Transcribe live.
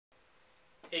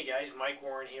Hey guys, Mike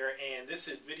Warren here, and this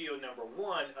is video number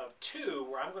 1 of 2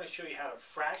 where I'm going to show you how to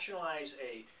fractionalize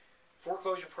a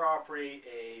foreclosure property,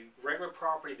 a regular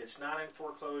property that's not in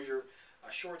foreclosure,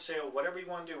 a short sale, whatever you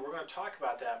want to do. We're going to talk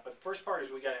about that, but the first part is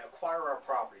we got to acquire our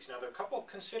properties. Now there are a couple of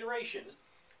considerations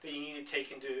that you need to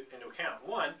take into account.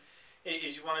 One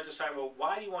is you want to decide, well,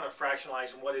 why do you want to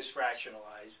fractionalize, and what is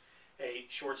fractionalize a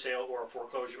short sale or a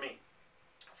foreclosure mean?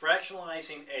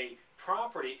 Fractionalizing a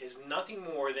property is nothing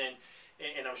more than,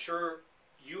 and I'm sure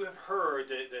you have heard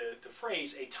the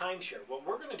phrase, a timeshare. What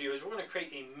we're going to do is we're going to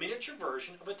create a miniature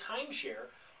version of a timeshare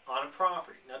on a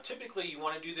property. Now typically you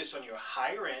want to do this on your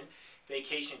higher end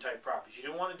vacation type properties. You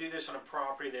don't want to do this on a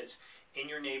property that's in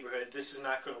your neighborhood. This is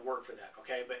not going to work for that,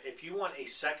 okay? But if you want a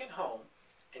second home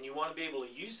and you want to be able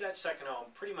to use that second home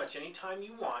pretty much anytime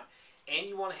you want, and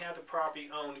you want to have the property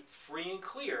owned free and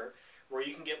clear, where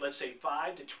you can get, let's say,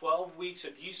 5 to 12 weeks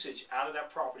of usage out of that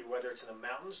property, whether it's in the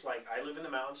mountains, like I live in the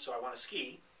mountains, so I want to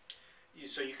ski.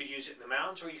 So you could use it in the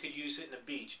mountains, or you could use it in the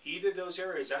beach. Either of those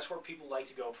areas, that's where people like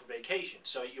to go for vacation.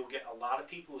 So you'll get a lot of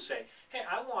people who say, hey,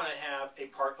 I want to have a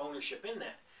part ownership in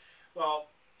that. Well,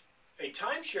 a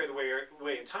timeshare, the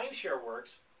way a timeshare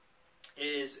works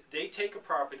is they take a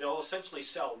property, they'll essentially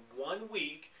sell 1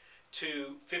 week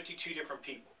to 52 different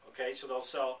people. Okay, so they'll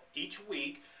sell each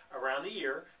week around the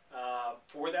year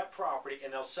for that property,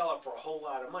 and they'll sell it for a whole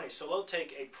lot of money. So they'll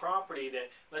take a property that,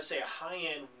 let's say a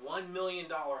high-end $1 million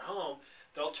home,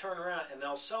 they'll turn around and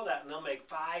they'll sell that, and they'll make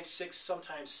 5, 6,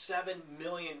 sometimes $7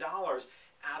 million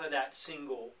out of that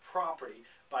single property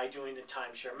by doing the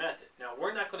timeshare method. Now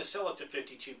we're not going to sell it to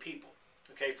 52 people.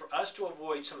 Okay, for us to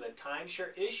avoid some of the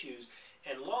timeshare issues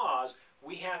and laws,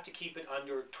 we have to keep it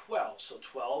under 12. So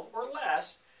 12 or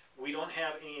less. We don't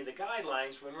have any of the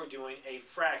guidelines when we're doing a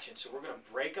fraction. So we're going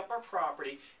to break up our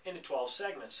property into 12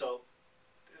 segments. So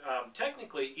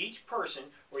technically each person,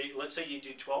 or let's say you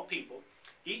do 12 people,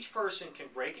 each person can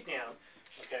break it down.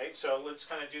 Okay, so let's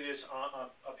kind of do this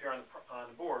up here on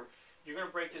the board. You're going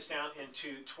to break this down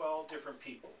into 12 different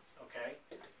people. Okay,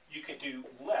 you could do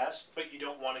less, but you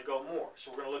don't want to go more. So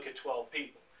we're going to look at 12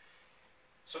 people.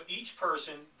 So each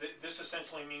person, this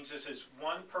essentially means this is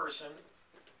one person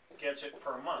gets it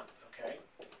per month, okay?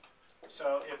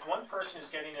 So if one person is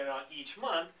getting it on each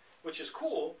month, which is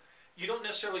cool, you don't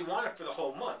necessarily want it for the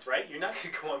whole month, right? You're not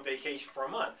going to go on vacation for a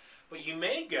month, but you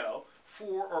may go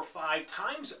 4 or 5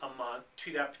 times a month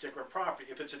to that particular property.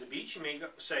 If it's at the beach, you may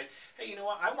say, hey, you know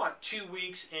what, I want 2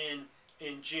 weeks in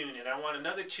June, and I want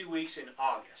another 2 weeks in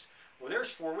August. Well,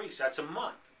 there's 4 weeks, that's a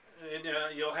month. And,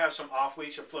 you'll have some off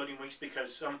weeks or floating weeks,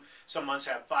 because some months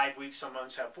have 5 weeks, some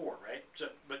months have 4, right? So,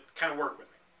 but kind of work with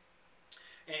me.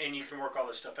 And you can work all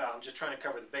this stuff out. I'm just trying to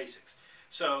cover the basics.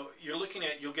 So you're looking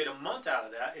at, you'll get a month out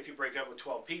of that if you break it up with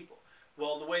 12 people.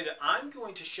 Well, the way that I'm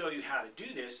going to show you how to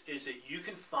do this is that you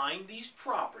can find these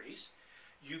properties,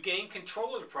 you gain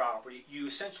control of the property, you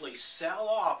essentially sell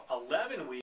off 11 weeks